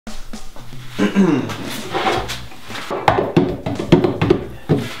Ready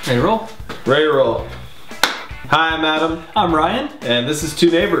to roll? Ready to roll. Hi, I'm Adam. I'm Ryan. And this is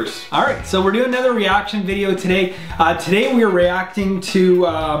Two Neighbors. Alright, so we're doing another reaction video today. Today we are reacting to,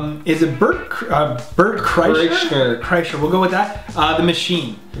 is it Bert Kreischer? Kreischer, we'll go with that. The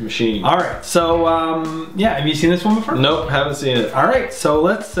Machine. The Machine. Alright, so, yeah, have you seen this one before? Nope, haven't seen it. Alright, so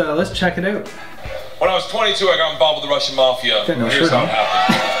let's check it out. When I was 22, I got involved with the Russian Mafia. No, Here's how it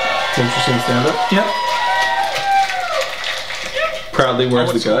happened. It's interesting stand-up. Yep. Proudly wears the I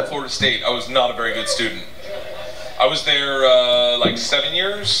went to gut. Florida State. I was not a very good student. I was there like 7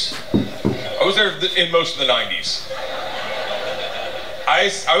 years. I was there in most of the 90s.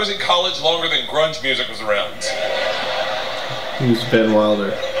 I was in college longer than grunge music was around. Who's Ben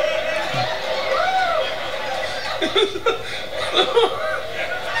Wilder?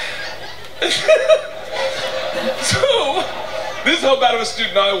 So, this is how bad of a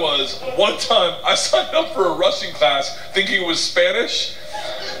student I was. One time, I signed up for a Russian class thinking it was Spanish.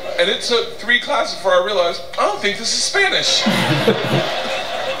 And it took 3 classes before I realized, I don't think this is Spanish.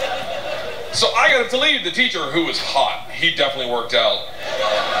 So I got to leave. The teacher, who was hot, he definitely worked out.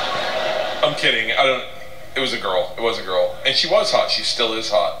 I'm kidding. It was a girl. It was a girl. And she was hot. She still is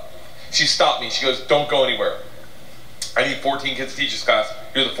hot. She stopped me. She goes, don't go anywhere. I need 14 kids to teach this class.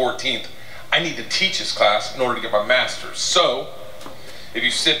 You're the 14th. I need to teach this class in order to get my master's. So, if you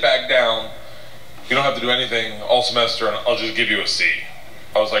sit back down, you don't have to do anything all semester, and I'll just give you a C.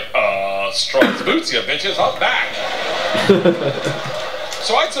 I was like, strong boots, ya bitches, I'm back.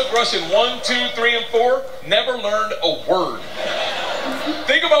 So I took Russian 1, 2, 3, and 4, never learned a word.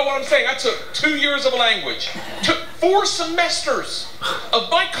 Think about what I'm saying. I took 2 years of a language, took 4 semesters of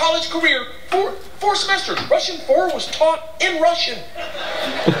my college career, 4 semesters. Russian 4 was taught in Russian.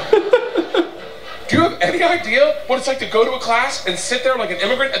 Do you have any idea what it's like to go to a class and sit there like an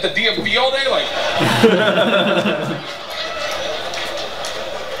immigrant at the DMV all day? Like.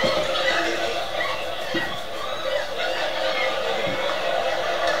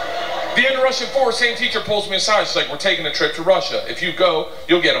 The end of Russian 4, same teacher pulls me aside. She's like, we're taking a trip to Russia. If you go,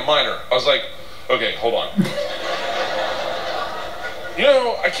 you'll get a minor. I was like, okay, hold on. You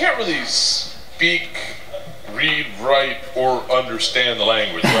know, I can't really speak, read, write, or understand the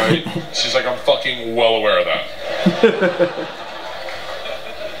language, right? She's like, I'm fucking well aware of that.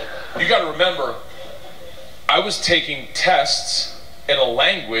 You gotta remember, I was taking tests in a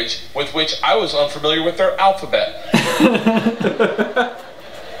language with which I was unfamiliar with their alphabet.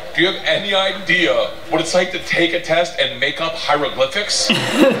 Do you have any idea what it's like to take a test and make up hieroglyphics? And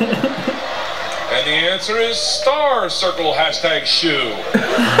the answer is star, circle, hashtag shoe.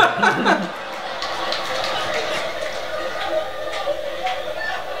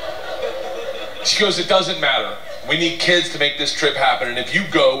 She goes, it doesn't matter. We need kids to make this trip happen, and if you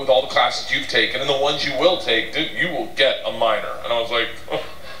go with all the classes you've taken and the ones you will take, dude, you will get a minor. And I was like, oh,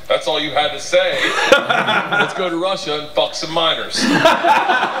 that's all you had to say. Let's go to Russia and fuck some minors.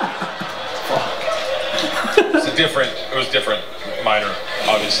 It was different minor,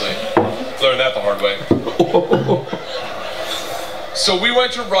 obviously. Learned that the hard way. So we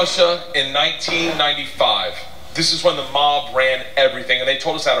went to Russia in 1995. This is when the mob ran everything, and they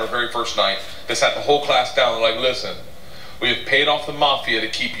told us that our very first night. They sat the whole class down and like, listen, we have paid off the mafia to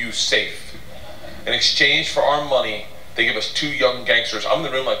keep you safe. In exchange for our money, they give us 2 young gangsters. I'm in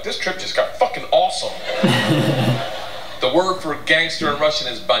the room like, this trip just got fucking awesome. The word for gangster in Russian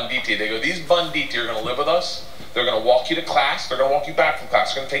is banditi. They go, these banditi are gonna live with us. They're gonna walk you to class. They're gonna walk you back from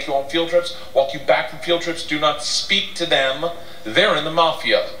class. They're gonna take you on field trips, walk you back from field trips. Do not speak to them. They're in the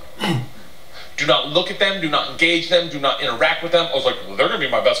mafia. Do not look at them, do not engage them, do not interact with them. I was like, well, they're gonna be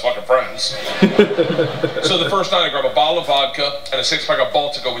my best fucking friends. So the first night I grabbed a bottle of vodka and a 6-pack of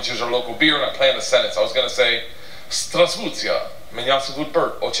Baltica, which is our local beer, and I planned a sentence. I was gonna say, Здравствуйте, меня зовут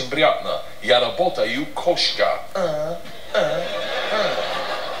Bert, очень приятно. Я работаю кошка.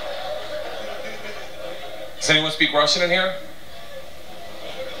 Does anyone speak Russian in here?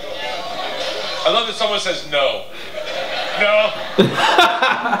 I love that someone says no. No.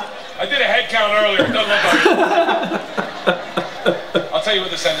 I did a head count earlier. It doesn't look like it. I'll tell you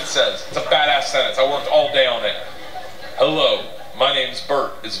what the sentence says. It's a badass sentence. I worked all day on it. Hello, my name's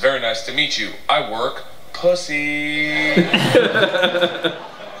Bert. It's very nice to meet you. I work pussy.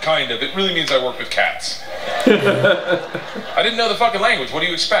 Kind of. It really means I work with cats. I didn't know the fucking language. What do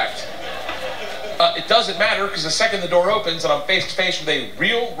you expect? It doesn't matter, because the second the door opens and I'm face to face with a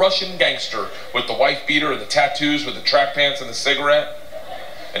real Russian gangster with the wife beater and the tattoos with the track pants and the cigarette,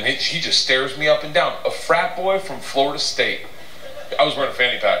 and he just stares me up and down. A frat boy from Florida State. I was wearing a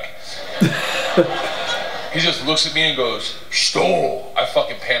fanny pack. He just looks at me and goes, "Stole." I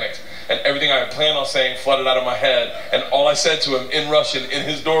fucking panicked. and everything I had planned on saying flooded out of my head, and all I said to him in Russian in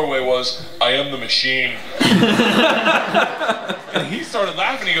his doorway was, "I am the machine." And he started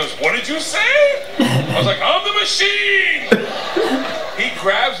laughing. He goes, "What did you say?" I was like, "I'm the machine." He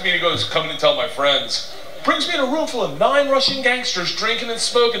grabs me and he goes, "Come in and tell my friends." Brings me in a room full of 9 Russian gangsters drinking and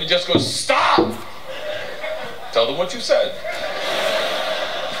smoking and just goes, "Stop! Tell them what you said."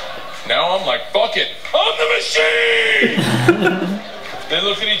 Now I'm like, fuck it, I'm the machine! They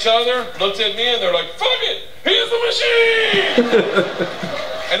looked at each other, looked at me, and they're like, fuck it, he's the machine!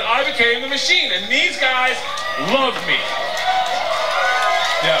 And I became the machine, and these guys loved me.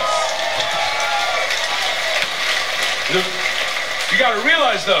 Yes. You gotta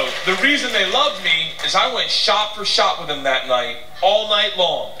realize though, the reason they loved me is I went shot for shot with them that night, all night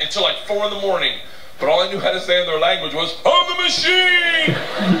long, until like 4 in the morning. But all I knew how to say in their language was, "I'm the machine!"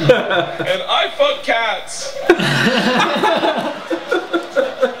 And I fuck cats.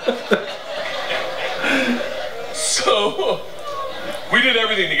 So, we did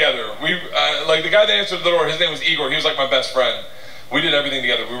everything together. Like the guy that answered the door, his name was Igor. He was like my best friend. We did everything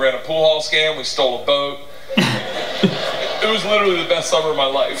together. We ran a pool hall scam. We stole a boat. It was literally the best summer of my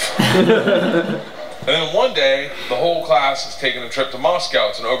life. And then one day, the whole class is taking a trip to Moscow.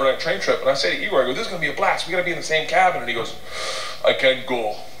 It's an overnight train trip. And I say to Igor, I go, "This is going to be a blast. We got to be in the same cabin." And he goes, "I can't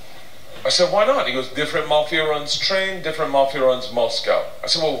go." I said, "Why not?" He goes, "Different mafia runs train, different mafia runs Moscow." I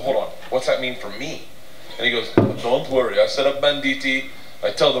said, "Well, hold on. What's that mean for me?" And he goes, "Don't worry. I set up banditti. I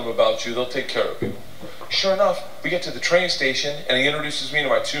tell them about you. They'll take care of you." Sure enough, we get to the train station, and he introduces me to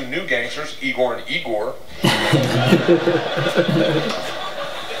my 2 new gangsters, Igor and Igor.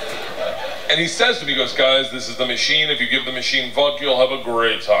 And he says to me, he goes, "Guys, this is the machine. If you give the machine vodka, you'll have a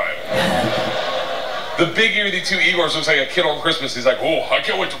great time." The big ear of the 2 Igors looks like a kid on Christmas. He's like, "Oh, I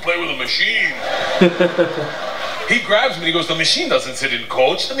can't wait to play with a machine." He grabs me and he goes, "The machine doesn't sit in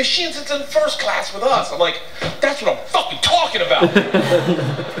coach. The machine sits in first class with us." I'm like, "That's what I'm fucking talking about."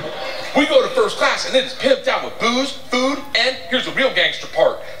 We go to first class and it is pimped out with booze, food, and here's the real gangster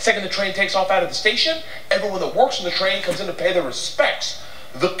part. Second the train takes off out of the station, everyone that works on the train comes in to pay their respects.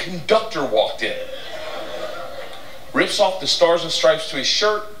 The conductor walked in, rips off the stars and stripes to his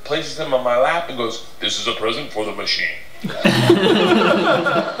shirt, places them on my lap and goes, "This is a present for the machine."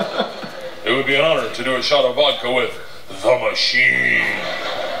 It would be an honor to do a shot of vodka with the machine.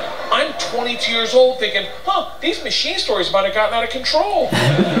 I'm 22 years old thinking, these machine stories might have gotten out of control.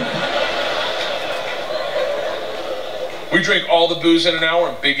 We drink all the booze in an hour,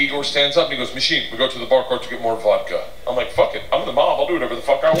 and Big Igor stands up and he goes, "Machine, we go to the bar cart to get more vodka." I'm like, fuck it, I'm the mob, I'll do whatever the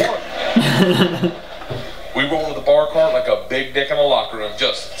fuck I want. We roll into the bar cart like a big dick in a locker room,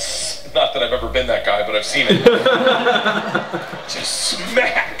 just, not that I've ever been that guy, but I've seen it. Just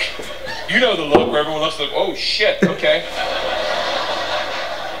smack. You know the look where everyone looks like, "Oh shit, okay.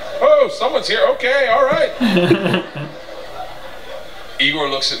 Oh, someone's here, okay, all right." Igor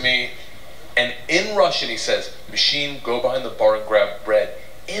looks at me, and in Russian he says, "Machine, go behind the bar and grab bread."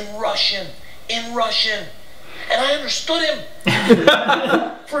 In Russian, in Russian. And I understood him.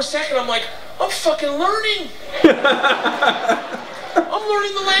 For a second, I'm like, I'm fucking learning. I'm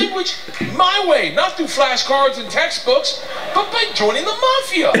learning the language my way, not through flashcards and textbooks, but by joining the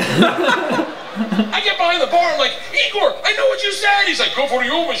mafia. I get behind the bar, I'm like, "Igor, I know what you said." He's like, "Go for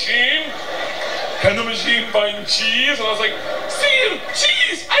you, machine. Can the machine find cheese?" And I was like, "See,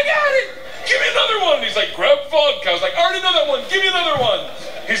 cheese, I got it. Give me another one." He's like, "Grab vodka." I was like, "I already know that one, give me another one."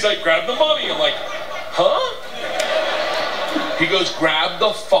 He's like, "Grab the money." I'm like, "Huh?" He goes, "Grab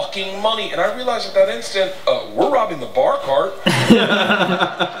the fucking money." And I realized at that instant, we're robbing the bar cart.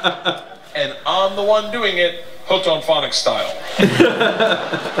 And I'm the one doing it, hooked on phonics style.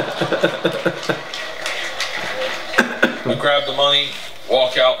 I grab the money,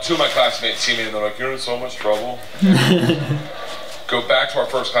 walk out. 2 of my classmates see me and they're like, "You're in so much trouble." Go back to our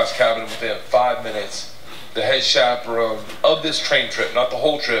first class cabin, and within 5 minutes, the head chaperone of this train trip, not the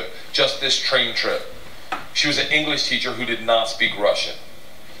whole trip, just this train trip, she was an English teacher who did not speak Russian,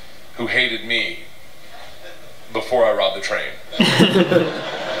 who hated me before I robbed the train.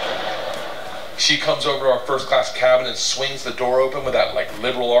 She comes over to our first class cabin and swings the door open with that like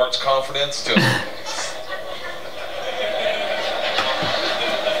liberal arts confidence. Just,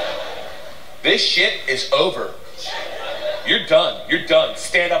 "This shit is over. You're done. You're done.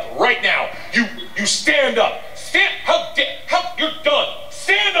 Stand up right now. You stand up. Stand. How? You're done.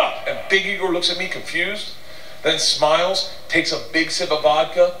 Stand up." And Big Igor looks at me confused, then smiles, takes a big sip of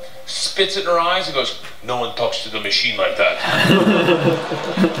vodka, spits it in her eyes, and goes, "No one talks to the machine like that."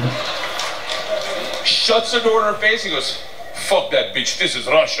 Shuts the door in her face. He goes, "Fuck that bitch. This is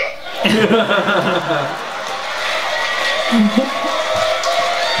Russia."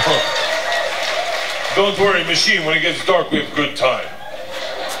 Don't worry, machine, when it gets dark, we have a good time.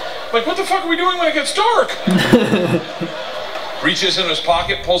 Like, what the fuck are we doing when it gets dark? Reaches into his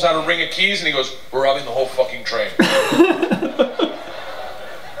pocket, pulls out a ring of keys, and he goes, we're robbing the whole fucking train.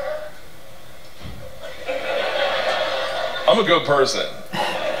 I'm a good person.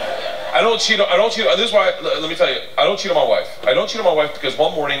 I don't cheat, this is why, let me tell you, I don't cheat on my wife. I don't cheat on my wife because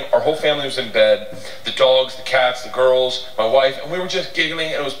one morning, our whole family was in bed, the dogs, the cats, the girls, my wife, and we were just giggling,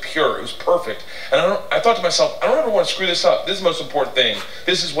 and it was pure, it was perfect. And I thought to myself, I don't ever want to screw this up. This is the most important thing.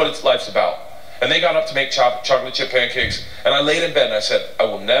 This is what life's about. And they got up to make chocolate chip pancakes, and I laid in bed and I said, I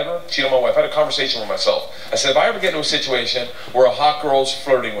will never cheat on my wife. I had a conversation with myself. I said, if I ever get into a situation where a hot girl's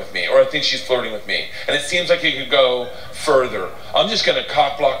flirting with me, or I think she's flirting with me, and it seems like it could go further, I'm just gonna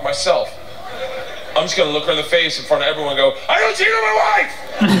cock block myself. I'm just gonna look her in the face in front of everyone and go, I don't cheat on my wife!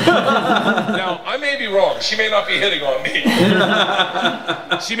 Now, I may be wrong. She may not be hitting on me.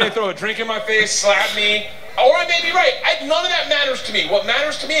 She may throw a drink in my face, slap me, or I may be right. None of that matters to me. What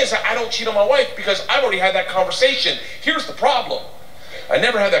matters to me is that I don't cheat on my wife because I've already had that conversation. Here's the problem. I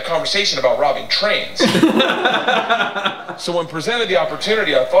never had that conversation about robbing trains. So when presented the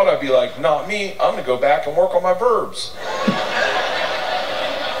opportunity, I thought I'd be like, not me, I'm gonna go back and work on my verbs.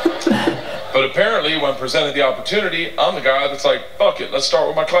 But apparently, when presented the opportunity, I'm the guy that's like, fuck it, let's start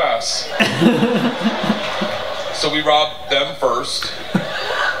with my class. So we robbed them first,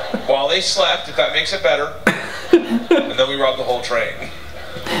 while they slept, if that makes it better, and then we robbed the whole train.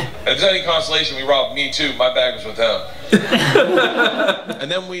 And if there's any consolation, we robbed me too, my bag was with them.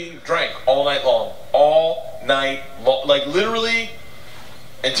 And then we drank all night long, like literally,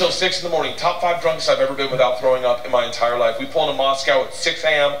 until 6 in the morning. Top 5 drunkest I've ever been without throwing up in my entire life. We pull into Moscow at 6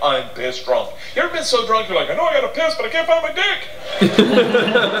 a.m. I'm pissed drunk. You ever been so drunk you're like, I know I gotta piss, but I can't find my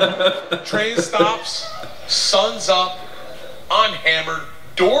dick? Train stops, sun's up, I'm hammered,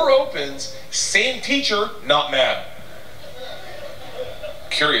 door opens, same teacher, not mad.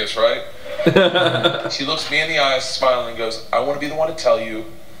 Curious, right? She looks me in the eyes, smiling, and goes, I want to be the one to tell you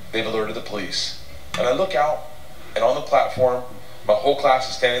they've alerted the police. And I look out, and on the platform, my whole class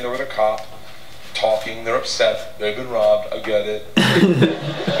is standing there with a cop, talking, they're upset, they've been robbed, I get it.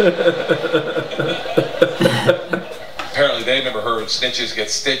 Apparently they've never heard snitches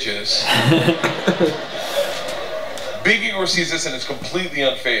get stitches. Big Igor sees this and is completely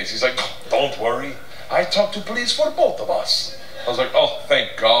unfazed. He's like, don't worry, I talked to police for both of us. I was like, oh,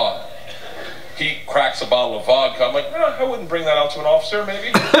 thank God. He cracks a bottle of vodka. I'm like, I wouldn't bring that out to an officer,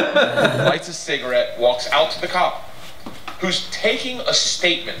 maybe. Lights a cigarette, walks out to the cop, who's taking a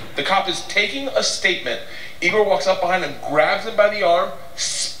statement. The cop is taking a statement. Igor walks up behind him, grabs him by the arm,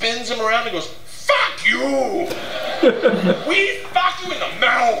 spins him around and goes, fuck you! We fuck you in the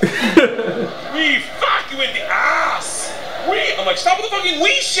mouth! We fuck you in the ass! I'm like, stop with the fucking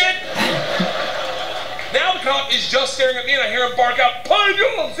we shit! Now the cop is just staring at me and I hear him bark out,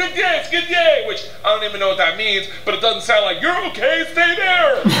 Pardon, good day, which I don't even know what that means, but it doesn't sound like, you're okay, stay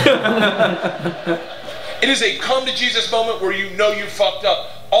there! It is a come to Jesus moment where you know you fucked up.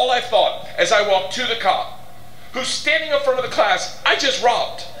 All I thought as I walked to the cop, who's standing up front of the class, I just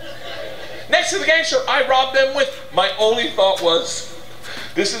robbed. Next to the gangster I robbed them with, my only thought was,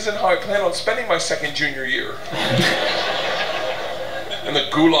 this isn't how I plan on spending my second junior year. And the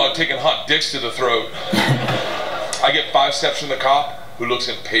gulag taking hot dicks to the throat. I get 5 steps from the cop, who looks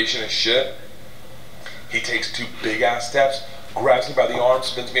impatient as shit. He takes 2 big ass steps, grabs me by the arm,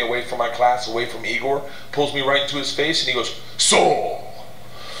 spins me away from my class, away from Igor, pulls me right into his face, and he goes, so,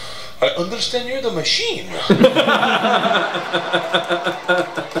 I understand you're the machine.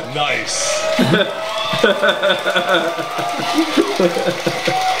 Nice.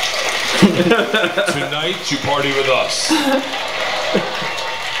 Tonight you party with us.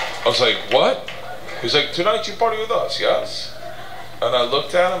 I was like, what? He's like, tonight you party with us, yes? And I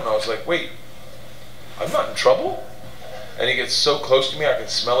looked at him and I was like, wait, I'm not in trouble? And he gets so close to me I can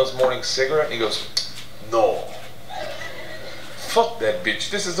smell his morning cigarette and he goes, no. Fuck that bitch,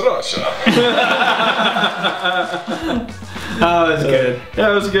 this is Russia. Oh, that's good. That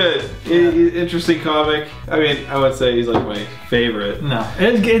was good. Yeah. Interesting comic. I mean, I would say he's like my favorite. No,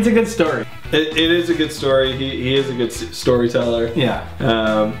 it's a good story. It is a good story. He is a good storyteller. Yeah.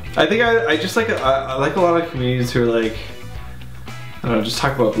 I think I just like I like a lot of comedians who are like, I don't know, just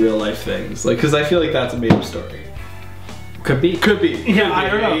talk about real life things. Like, because I feel like that's a made up story. Could be. Yeah, I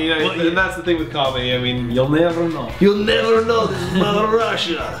don't know. You know, Well, and that's the thing with comedy. I mean, you'll never know. you'll never know. This is Mother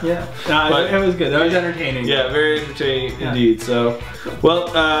Russia. Yeah. It was good. That was entertaining. Yeah, very entertaining indeed. So,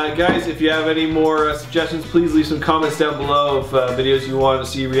 well, guys, if you have any more suggestions, please leave some comments down below of videos you want to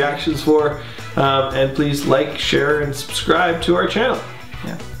see reactions for. And please like, share, and subscribe to our channel.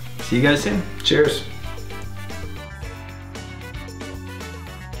 Yeah. See you guys soon. Cheers.